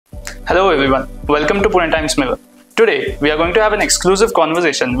Hello everyone, welcome to Pune Times Mirror. Today, we are going to have an exclusive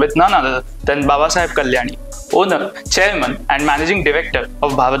conversation with none other than Babasaheb Kalyani, owner, chairman and managing director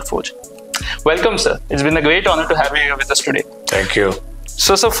of Bharat Forge. Welcome sir, it's been a great honor to have you here with us today. Thank you.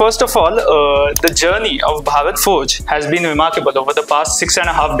 So first of all, the journey of Bharat Forge has been remarkable over the past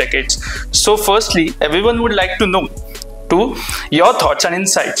 6.5 decades. So firstly, everyone would like to know your thoughts and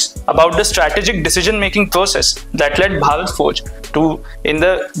insights about the strategic decision-making process that led Bharat Forge in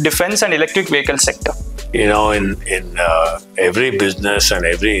the defense and electric vehicle sector. You know, in every business and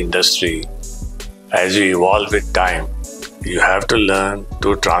every industry, as you evolve with time, you have to learn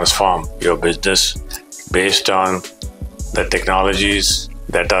to transform your business based on the technologies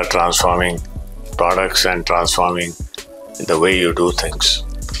that are transforming products and transforming the way you do things.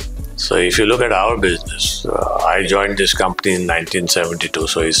 So if you look at our business, I joined this company in 1972,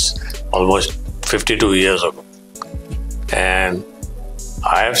 so it's almost 52 years ago. And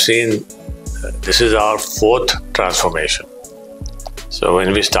I have seen this is our fourth transformation. So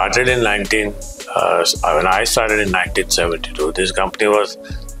when I started in 1972, this company was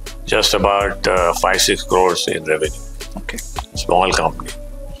just about 5-6 crores in revenue. Okay. Small company.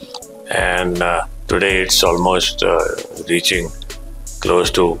 And today it's almost reaching close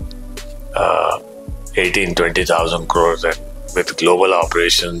to 18-20,000 crores, and with global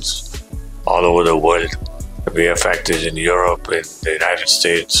operations all over the world. We have factories in Europe, in the United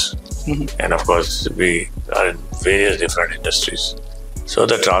States, and of course we are in various different industries. So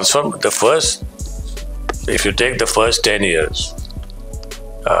if you take the first 10 years,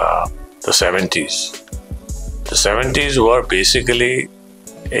 the 70s were basically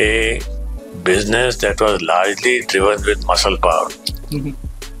a business that was largely driven with muscle power.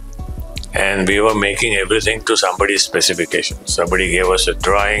 And we were making everything to somebody's specification. Somebody gave us a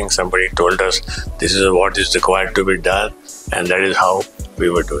drawing, somebody told us this is what is required to be done, and that is how we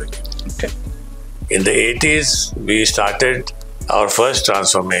were doing it. Okay. In the 80s, we started our first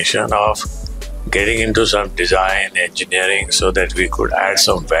transformation of getting into some design, engineering, so that we could add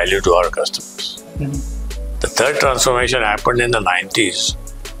some value to our customers. The third transformation happened in the 90s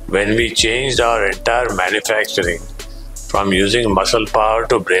when we changed our entire manufacturing from using muscle power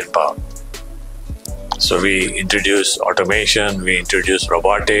to brain power. So we introduced automation, we introduced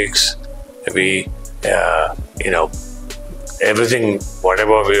robotics, everything,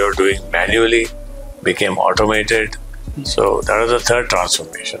 whatever we were doing manually became automated. So that was the third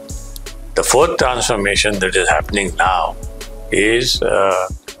transformation. The fourth transformation that is happening now is,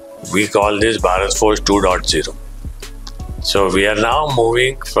 we call this Bharat Forge 2.0. So we are now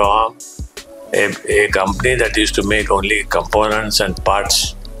moving from a company that used to make only components and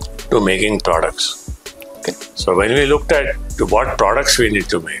parts to making products. Okay. So when we looked at what products we need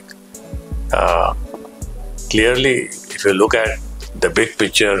to make, clearly, if you look at the big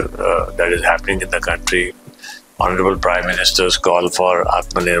picture that is happening in the country, Honorable Prime Minister's call for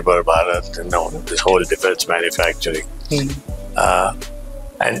Atmanirbhar Bharat, this whole defense manufacturing.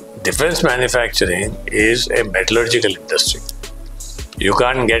 And defense manufacturing is a metallurgical industry. You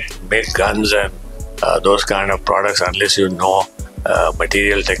can't make guns and those kind of products unless you know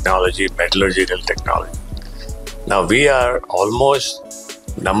material technology, metallurgical technology. Now we are almost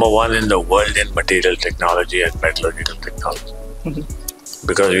 #1 in the world in material technology and metallurgical technology,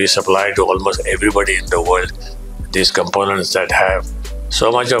 because we supply to almost everybody in the world these components that have so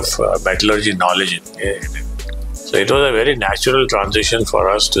much of metallurgy knowledge in it. So it was a very natural transition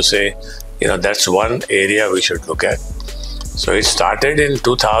for us to say, that's one area we should look at. So it started in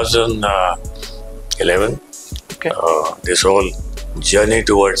 2011. Okay. This whole journey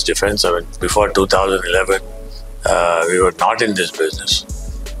towards defense. Before 2011, we were not in this business.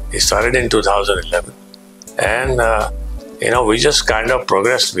 It started in 2011, and we just kind of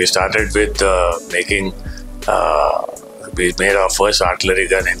progressed. We started with we made our first artillery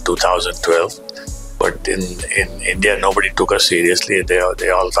gun in 2012. But in India, nobody took us seriously. They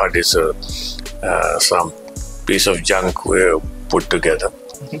all thought it's some piece of junk we put together.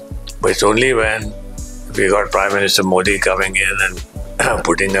 But it's only when we got Prime Minister Modi coming in and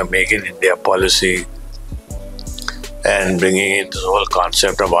putting a Make in India policy and bringing in this whole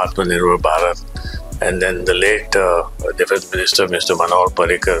concept of Atmanirbhar Bharat. And then the late Defense Minister, Mr. Manohar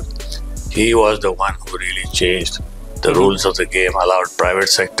Parrikar, he was the one who really changed the rules of the game, allowed private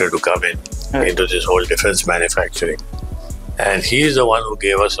sector to come in into this whole defense manufacturing. And he is the one who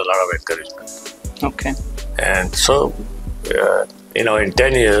gave us a lot of encouragement. Okay. And so, in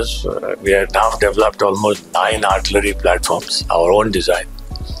 10 years, we have now developed almost 9 artillery platforms, our own design.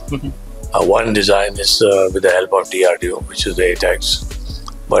 One design is with the help of DRDO, which is the ATACS,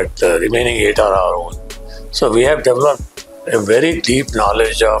 but the remaining 8 are our own. So we have developed a very deep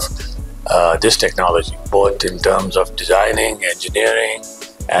knowledge of this technology, both in terms of designing, engineering,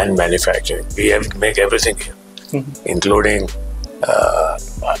 and manufacturing. We have to make everything here, including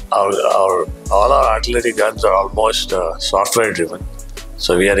all our artillery guns are almost software driven.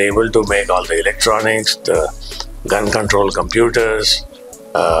 So we are able to make all the electronics, the gun control computers,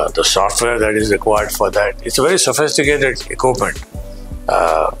 the software that is required for that. It's a very sophisticated equipment,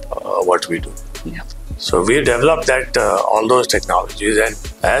 what we do. Yeah. So we developed that all those technologies, and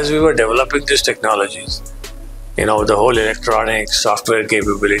as we were developing these technologies, the whole electronics, software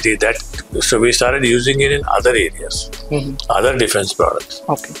capability, so we started using it in other areas, other defense products.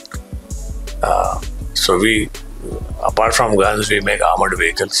 Okay. So we, apart from guns, we make armored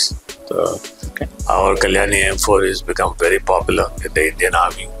vehicles. Our Kalyani M4 has become very popular in the Indian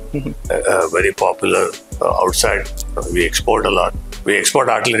Army, very popular outside. We export a lot. We export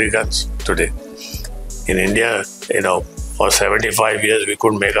artillery guns today. In India, for 75 years, we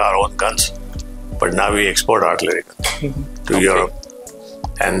couldn't make our own guns. But now we export artillery guns to Europe.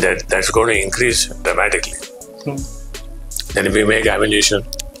 And that's going to increase dramatically. Then we make ammunition,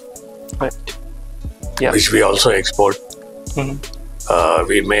 which we also export.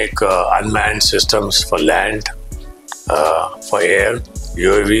 We make unmanned systems for land, for air,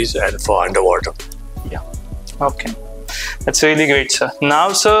 UAVs, and for underwater. Yeah. Okay. That's really great, sir.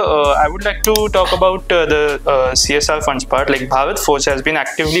 Now, sir, I would like to talk about the CSR funds part. Like Bharat Forge has been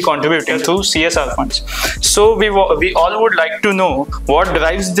actively contributing to CSR funds. So we all would like to know what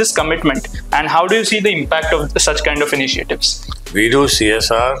drives this commitment and how do you see the impact of such kind of initiatives? We do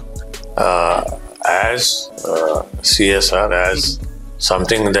CSR as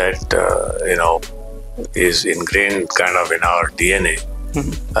something that is ingrained kind of in our DNA.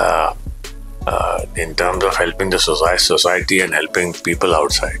 In terms of helping the society and helping people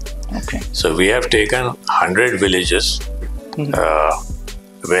outside. Okay. So we have taken 100 villages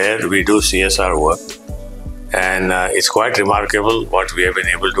where we do CSR work, and it's quite remarkable what we have been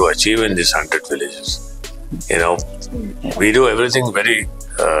able to achieve in these 100 villages. We do everything very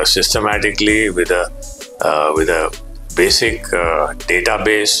systematically with a basic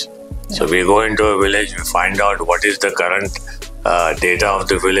database. So we go into a village, we find out what is the current data of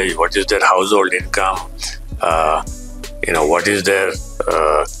the village, what is their household income, what is their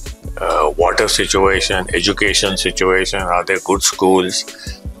water situation, education situation, are there good schools,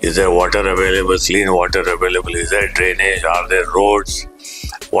 is there water available, clean water available, is there drainage, are there roads,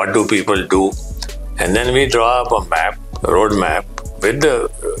 what do people do? And then we draw up a road map with the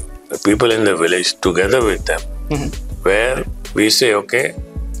people in the village, together with them, where we say, okay,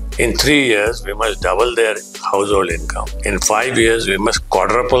 in 3 years, we must double their household income. In 5 years, we must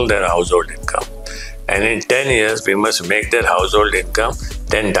quadruple their household income. And in 10 years, we must make their household income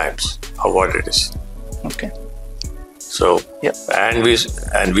 10 times of what it is. Okay. So, and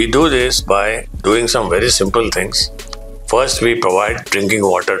we do this by doing some very simple things. First, we provide drinking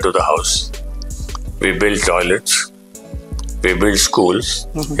water to the house. We build toilets. We build schools,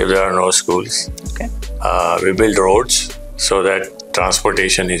 if there are no schools. Okay. We build roads so that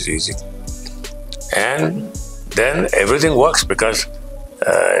transportation is easy, and then everything works because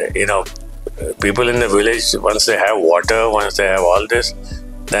people in the village, once they have water, once they have all this,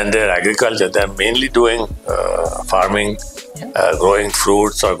 then their agriculture, they're mainly doing farming, growing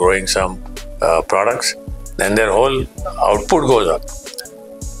fruits or growing some products, then their whole output goes up,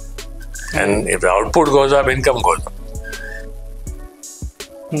 and if the output goes up, income goes up.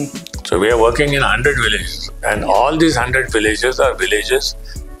 So we are working in 100 villages, and all these 100 villages are villages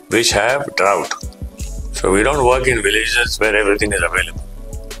which have drought. So we don't work in villages where everything is available.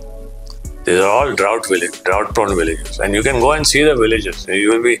 These are all drought-prone villages, and you can go and see the villages.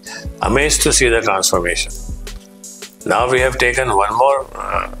 You will be amazed to see the transformation. Now we have taken one more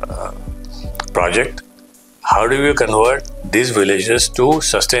project. How do we convert these villages to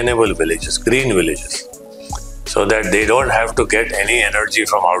sustainable villages, green villages? So that they don't have to get any energy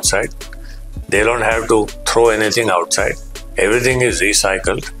from outside. They don't have to throw anything outside. Everything is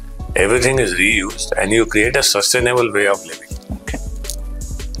recycled. Everything is reused, and you create a sustainable way of living. Okay.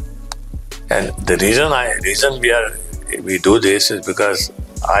 And the reason we do this is because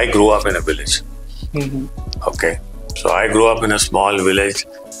I grew up in a village. Okay. So I grew up in a small village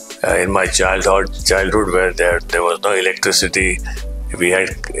in my childhood where there was no electricity. We had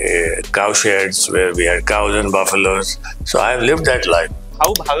cow sheds where we had cows and buffaloes. So I have lived that life.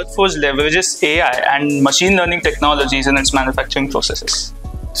 How Bharat Forge leverages AI and machine learning technologies in its manufacturing processes?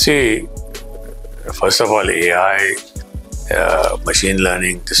 See, first of all, AI, machine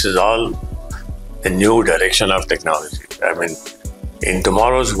learning, this is all the new direction of technology. I mean, in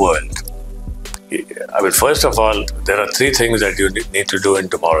tomorrow's world, I mean, first of all, there are three things that you need to do in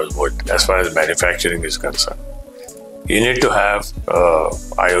tomorrow's world as far as manufacturing is concerned. You need to have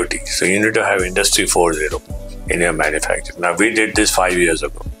IoT. So you need to have Industry 4.0 in your manufacturing. Now, we did this 5 years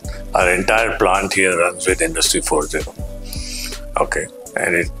ago. Our entire plant here runs with Industry 4.0. Okay.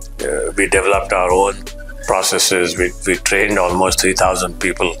 And we developed our own processes. We trained almost 3,000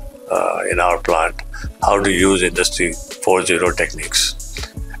 people in our plant how to use Industry 4.0 techniques.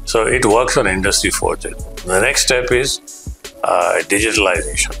 So it works on Industry 4.0. The next step is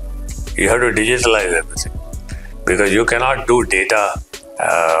digitalization. You have to digitalize everything because you cannot do data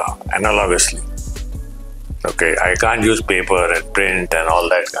analogously. Okay, I can't use paper and print and all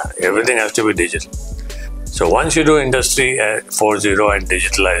that. Everything has to be digital. So once you do Industry 4.0 and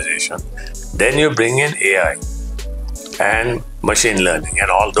digitalization, then you bring in AI and machine learning and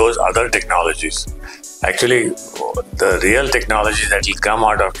all those other technologies. Actually, the real technology that will come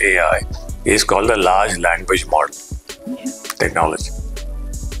out of AI is called the large language model technology.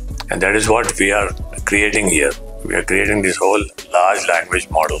 And that is what we are creating here. We are creating this whole large language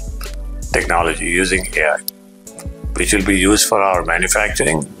model technology using AI, which will be used for our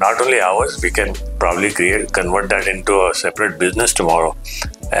manufacturing. Not only ours, we can probably convert that into a separate business tomorrow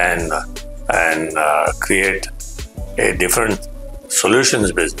and create a different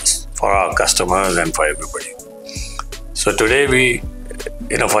solutions business for our customers and for everybody. So today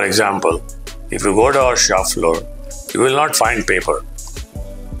for example, if you go to our shop floor, you will not find paper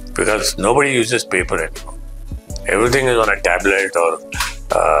because nobody uses paper anymore. Everything is on a tablet or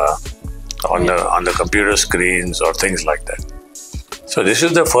on the computer screens or things like that. So this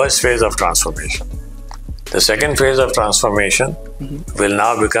is the first phase of transformation. The second phase of transformation will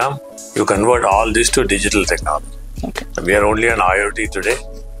now become you convert all this to digital technology. Okay. We are only on IoT today.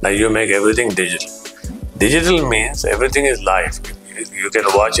 Now you make everything digital. Digital means everything is live. You can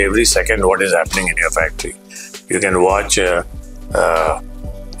watch every second what is happening in your factory. You can watch,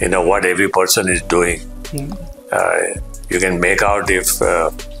 what every person is doing. You can make out if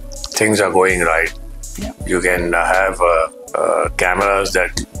things are going right. Yeah. You can have cameras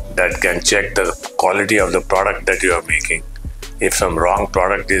that can check the quality of the product that you are making. If some wrong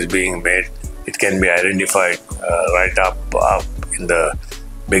product is being made, it can be identified right up in the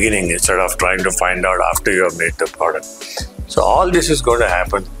beginning instead of trying to find out after you have made the product. So all this is going to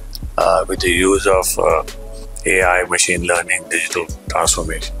happen with the use of AI, machine learning, digital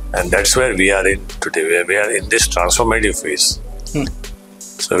transformation. And that's where we are in today, where we are in this transformative phase.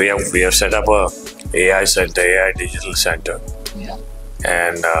 So we have set up a AI center, AI digital center. Yeah.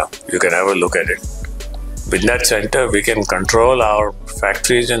 And you can have a look at it. With that center, we can control our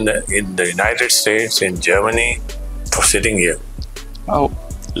factories in the United States, in Germany, for sitting here. Oh.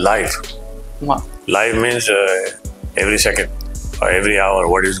 Live. Wow. Live means every second or every hour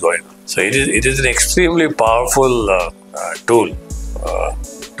what is going on. So it is an extremely powerful tool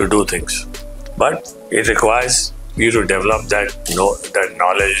to do things. But it requires you to develop that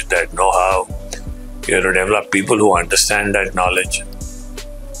knowledge, that know-how. You have to develop people who understand that knowledge.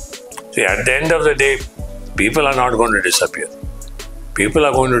 See, at the end of the day, people are not going to disappear. People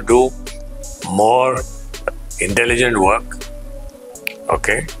are going to do more intelligent work,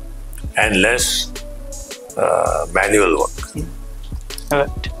 okay, and less manual work.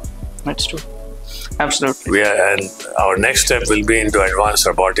 Right. That's true. Absolutely. And our next step will be into advanced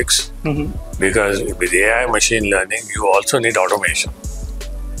robotics because with AI machine learning, you also need automation.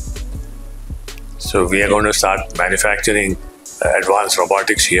 So we are going to start manufacturing advanced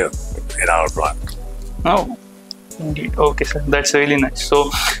robotics here in our plant. Oh, indeed. Okay, sir. That's really nice. So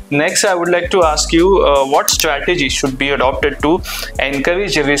next, I would like to ask you what strategy should be adopted to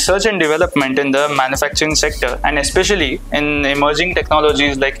encourage research and development in the manufacturing sector, and especially in emerging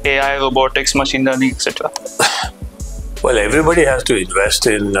technologies like AI, robotics, machine learning, etc. Well, everybody has to invest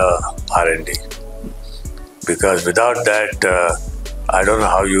in R&D because without that, I don't know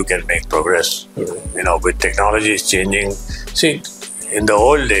how you can make progress. With technologies changing. See, in the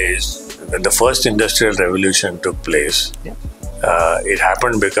old days, when the first industrial revolution took place, it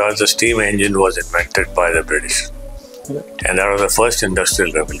happened because the steam engine was invented by the British. Right. And that was the first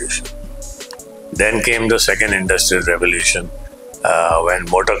industrial revolution. Then came the second industrial revolution when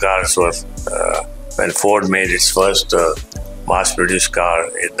motor cars were, when Ford made its first mass-produced car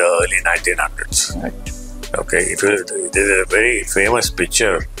in the early 1900s. Right. Okay, there's a very famous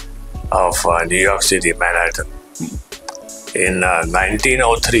picture of New York City, Manhattan. In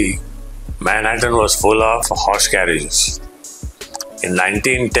 1903, Manhattan was full of horse carriages. In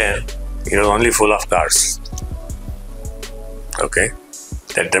 1910, it was only full of cars. Okay,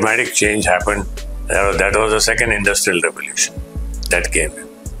 that dramatic change happened. That was the second industrial revolution that came in.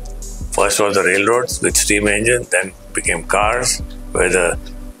 First was the railroads with steam engine, then became cars, where the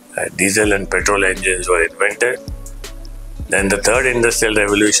diesel and petrol engines were invented. Then the third industrial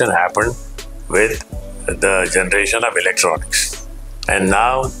revolution happened with the generation of electronics. And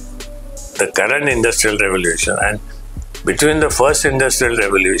now the current industrial revolution, and between the first industrial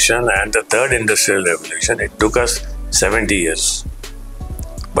revolution and the third industrial revolution, it took us 70 years.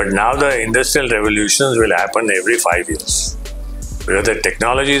 But now the industrial revolutions will happen every 5 years. Because the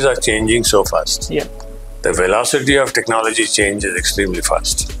technologies are changing so fast. Yeah. The velocity of technology change is extremely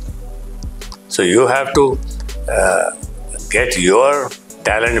fast. So you have to get your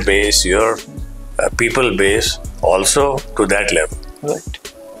talent base, your people base also to that level.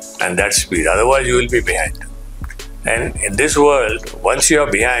 Right. And that speed. Otherwise, you will be behind. And in this world, once you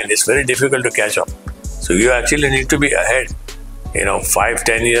are behind, it's very difficult to catch up. So you actually need to be ahead,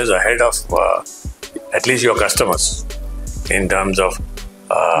 5-10 years ahead of at least your customers in terms of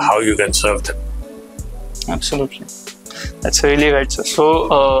how you can serve them. Absolutely. That's really right, sir.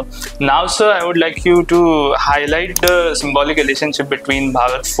 So now, sir, I would like you to highlight the symbolic relationship between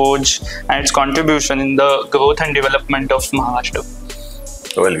Bharat Forge and its contribution in the growth and development of Maharashtra.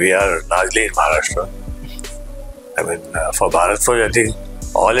 Well, we are largely in Maharashtra. I mean, for Bharat Forge, I think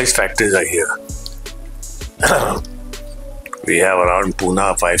all its factories are here. We have around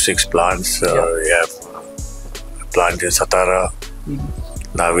Pune 5-6 plants. We have a plant in Satara.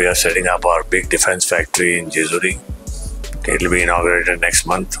 Now we are setting up our big defense factory in Jejuri. It will be inaugurated next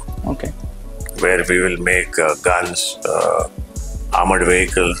month. Okay. Where we will make guns, armored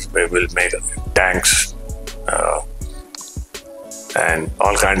vehicles, we will make tanks, and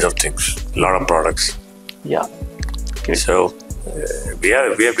all kinds of things. A lot of products. Yeah. Okay. So we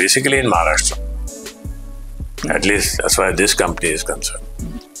are basically in Maharashtra. At least as far as this company is concerned.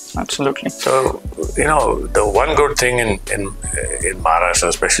 Absolutely. So, the one good thing in Maharashtra,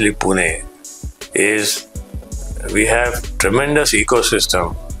 especially Pune, is we have tremendous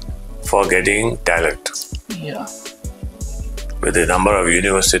ecosystem for getting talent. Yeah. With the number of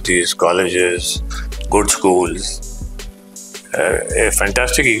universities, colleges, good schools, a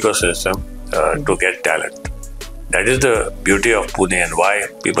fantastic ecosystem to get talent. That is the beauty of Pune and why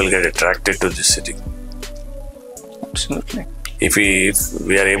people get attracted to this city. Absolutely. If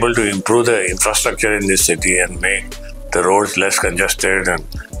we are able to improve the infrastructure in this city and make the roads less congested and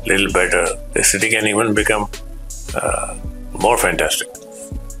little better, the city can even become more fantastic.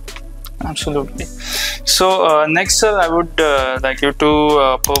 Absolutely. So next, sir, I would like you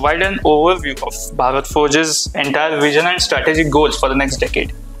to provide an overview of Bharat Forge's entire vision and strategic goals for the next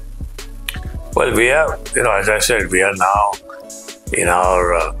decade. Well, we are, as I said, we are now in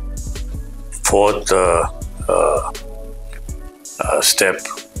our fourth step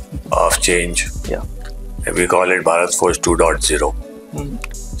of change. Yeah. We call it Bharat Forge 2.0.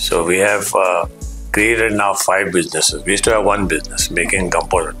 So we have created now 5 businesses. We used to have one business making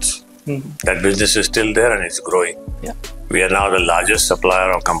components. That business is still there and it's growing. Yeah. We are now the largest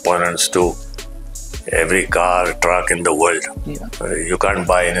supplier of components to every car, truck in the world. Yeah. You can't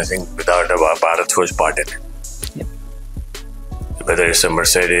buy anything without a Bharat Forge part in it. Yeah. Whether it's a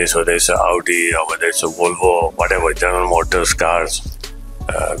Mercedes, whether it's an Audi, or whether it's a Volvo, whatever, General Motors, cars,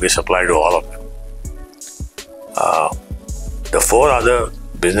 we supply to all of them. The 4 other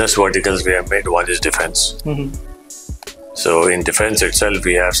business verticals we have made, one is defense. So in defense itself,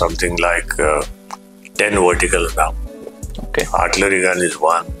 we have something like 10 verticals now. Okay. Artillery gun is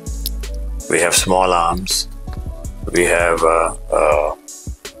one. We have small arms. We have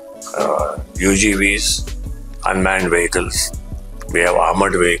UGVs, unmanned vehicles. We have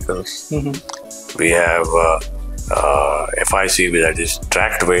armored vehicles. We have FIC, that is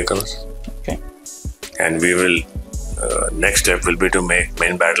tracked vehicles. Okay. And we will, next step will be to make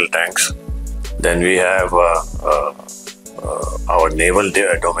main battle tanks. Then we have our naval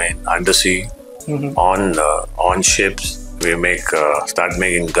domain, undersea, on ships. We start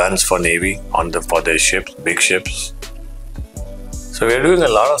making guns for Navy for their ships, big ships. So we are doing a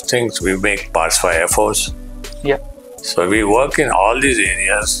lot of things. We make parts for Air Force. Yeah. So we work in all these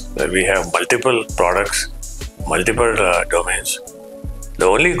areas where we have multiple products, multiple domains. The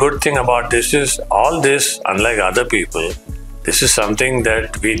only good thing about this is all this, unlike other people, this is something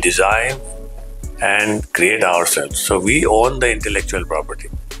that we design and create ourselves. So we own the intellectual property.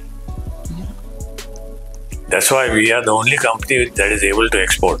 That's why we are the only company that is able to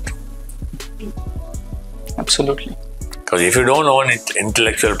export. Absolutely. Because if you don't own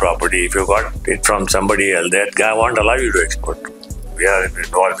intellectual property, if you got it from somebody else, that guy won't allow you to export. We are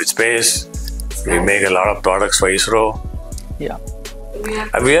involved with space. We make a lot of products for ISRO. Yeah.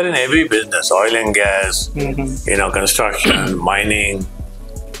 We are in every business, oil and gas, construction, mining.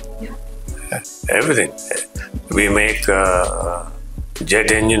 Everything. We make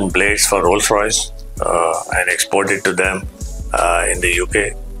jet engine blades for Rolls-Royce and export it to them in the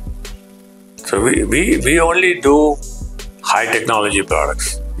UK. So we only do high technology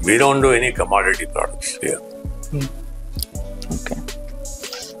products. We don't do any commodity products here. Okay.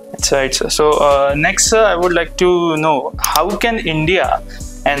 That's right, sir. So next, sir, I would like to know, how can India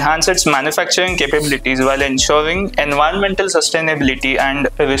enhance its manufacturing capabilities while ensuring environmental sustainability and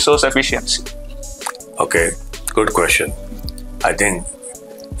resource efficiency? Okay, good question. I think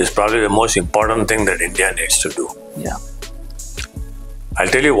it's probably the most important thing that India needs to do. Yeah. I'll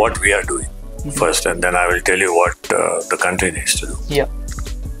tell you what we are doing first, and then I will tell you what the country needs to do. Yeah.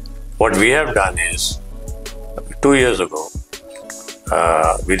 What we have done is, 2 years ago,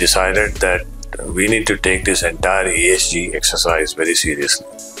 we decided that we need to take this entire ESG exercise very seriously.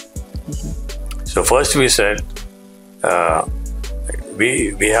 So first we said,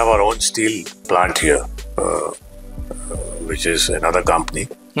 we have our own steel plant here, which is another company,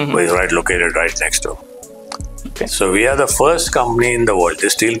 which is located right next door. Okay. So we are the first company in the world.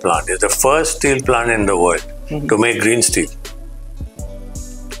 This steel plant is the first steel plant in the world to make green steel.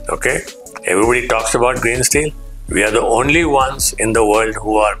 Okay, everybody talks about green steel. We are the only ones in the world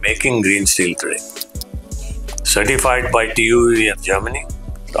who are making green steel today. Certified by TUV in Germany,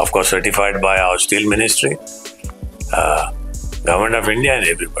 of course certified by our steel ministry, Government of India and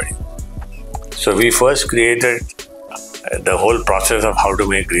everybody. So we first created the whole process of how to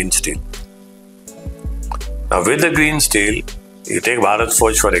make green steel. Now with the green steel, you take Bharat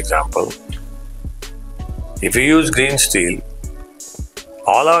Forge for example. If you use green steel,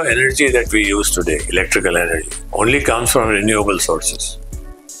 all our energy that we use today, electrical energy, only comes from renewable sources.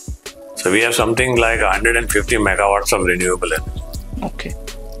 So we have something like 150 megawatts of renewable energy. Okay.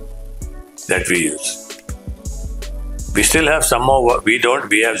 That we use. We still have some more work. We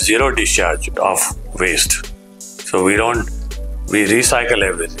have zero discharge of waste. So we recycle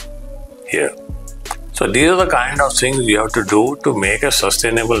everything here. So these are the kind of things you have to do to make a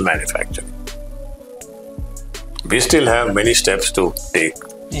sustainable manufacturing. We still have many steps to take.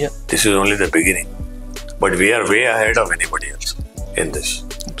 Yeah. This is only the beginning. But we are way ahead of anybody else in this.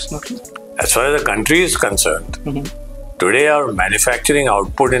 Absolutely. As far as the country is concerned, today our manufacturing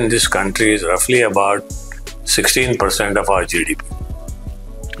output in this country is roughly about 16% of our GDP.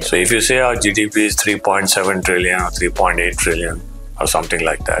 Yeah. So if you say our GDP is 3.7 trillion or 3.8 trillion or something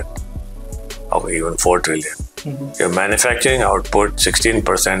like that, or even 4 trillion, your manufacturing output,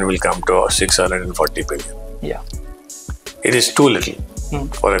 16% will come to 640 billion. Yeah. It is too little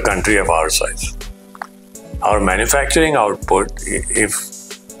for a country of our size. Our manufacturing output, if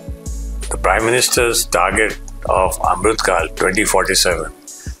the Prime Minister's target of Amritkal 2047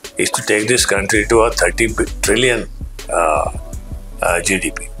 is to take this country to a 30 trillion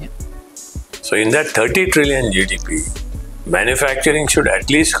GDP. Yeah. So in that 30 trillion GDP, manufacturing should at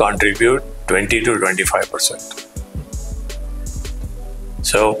least contribute 20 to 25%.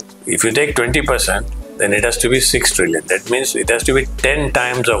 So if you take 20%, then it has to be 6 trillion. That means it has to be 10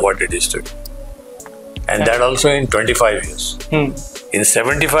 times of what it is today. And that also in 25 years. In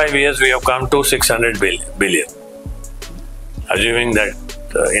 75 years, we have come to 600 billion. Assuming that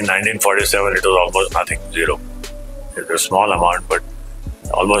in 1947, it was almost nothing, zero. It was a small amount, but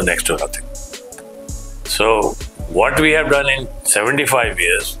almost next to nothing. So what we have done in 75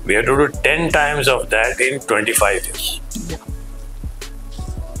 years, we have to do 10 times of that in 25 years. Yeah.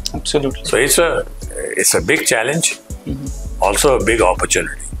 Absolutely. So it's a big challenge, also a big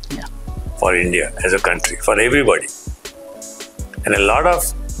opportunity for India as a country, for everybody. And a lot of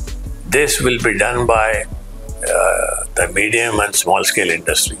this will be done by the medium and small scale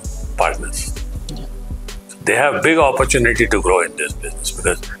industry partners. Yeah. They have big opportunity to grow in this business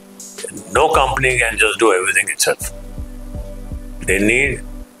because no company can just do everything itself. They need,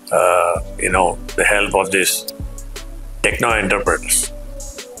 the help of these techno entrepreneurs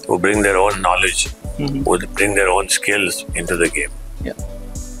who bring their own knowledge, who bring their own skills into the game. Yeah.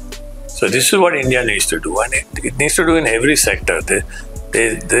 So this is what India needs to do, and it needs to do in every sector. There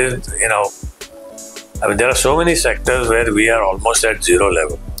are so many sectors where we are almost at zero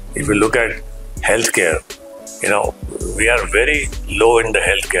level. If you look at healthcare, we are very low in the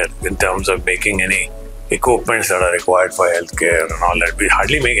healthcare in terms of making any equipments that are required for healthcare and all that. We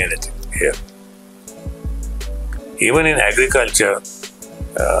hardly make anything here. Even in agriculture,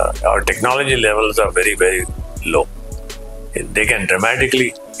 our technology levels are very, very low. They can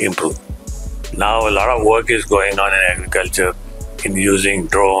dramatically improve. Now a lot of work is going on in agriculture in using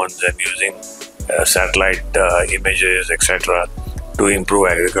drones and using satellite images, etc., to improve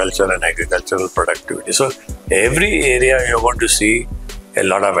agriculture and agricultural productivity. So every area you're going to see a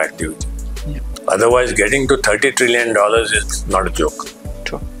lot of activity. Otherwise, getting to $30 trillion is not a joke.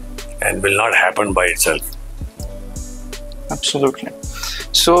 True. And will not happen by itself. Absolutely.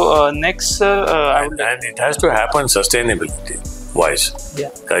 So next, I would and it has to happen sustainability wise.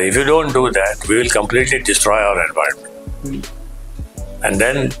 Yeah. If you don't do that, we will completely destroy our environment. And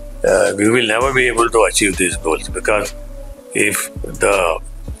then we will never be able to achieve these goals, because if the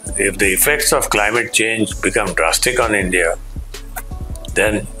effects of climate change become drastic on India,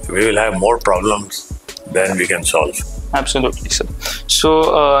 then we will have more problems than we can solve. Absolutely, sir.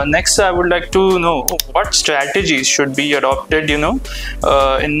 So next, I would like to know what strategies should be adopted, in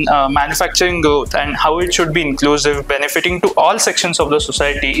manufacturing growth, and how it should be inclusive, benefiting to all sections of the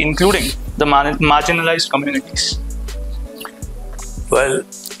society, including the marginalized communities. Well,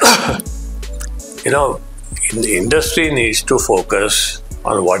 the industry needs to focus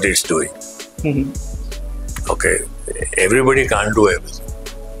on what it's doing. Okay, everybody can't do everything.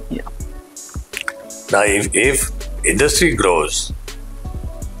 Yeah. Now, if industry grows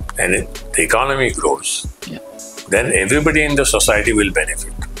and the economy grows, then everybody in the society will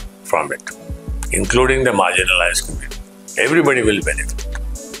benefit from it, including the marginalized community. Everybody will benefit.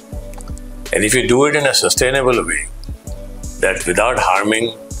 And if you do it in a sustainable way, that without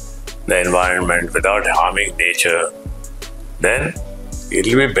harming the environment, without harming nature, then it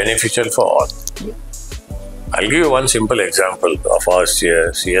will be beneficial for all. I'll give you one simple example of our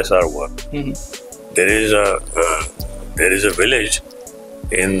CSR work. There is a village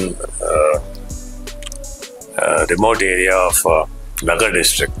in a remote area of Nagar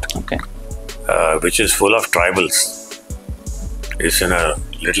district, which is full of tribals. It's in a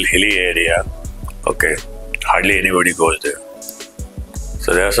little hilly area. Okay, hardly anybody goes there.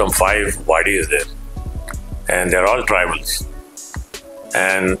 So there are some 5 wadis there, and they're all tribals.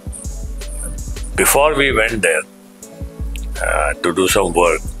 And before we went there to do some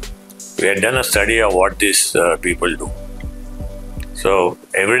work, we had done a study of what these people do. So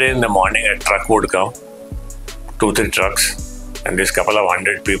every day in the morning, a truck would come, 2-3 trucks, and this couple of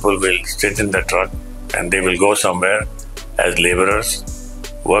 100 people will sit in the truck, and they will go somewhere as laborers,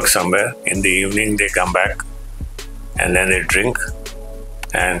 work somewhere. In the evening, they come back, and then they drink,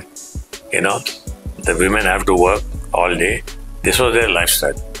 and the women have to work all day. This was their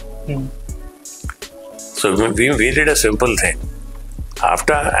lifestyle. So we did a simple thing.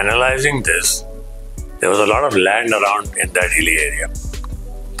 After analyzing this, there was a lot of land around in that hilly area.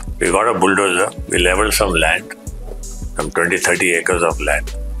 We got a bulldozer, we leveled some land, some 20-30 acres of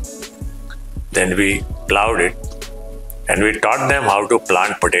land. Then we plowed it, and we taught them how to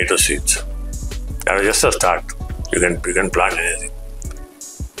plant potato seeds. That was just a start. You can plant anything.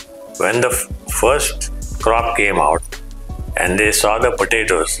 When the first crop came out, and they saw the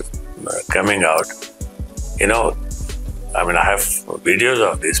potatoes coming out, I have videos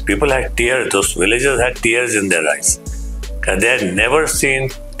of this. People had tears. Those villagers had tears in their eyes. Because they had never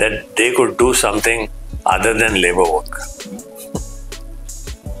seen that they could do something other than labor work.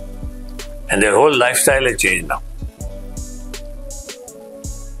 And their whole lifestyle has changed now.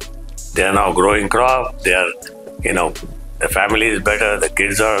 They are now growing crop. They are, the family is better. The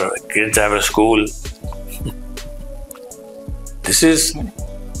kids have a school. This is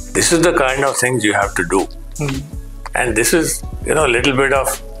the kind of things you have to do. And this is, a little bit of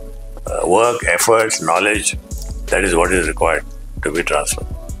work, efforts, knowledge. That is what is required to be transferred.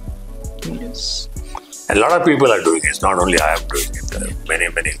 Yes. And a lot of people are doing it. It's not only I am doing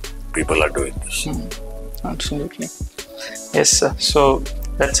it. Many people are doing this. Absolutely. Yes, sir. So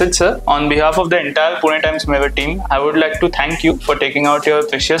that's it, sir. On behalf of the entire Pune Times Mirror team, I would like to thank you for taking out your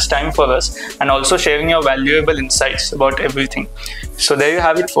precious time for us and also sharing your valuable insights about everything. So there you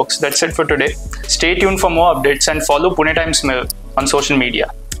have it, folks. That's it for today. Stay tuned for more updates and follow Pune Times Mirror on social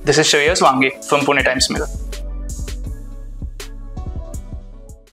media. This is Shreyas Wange from Pune Times Mirror.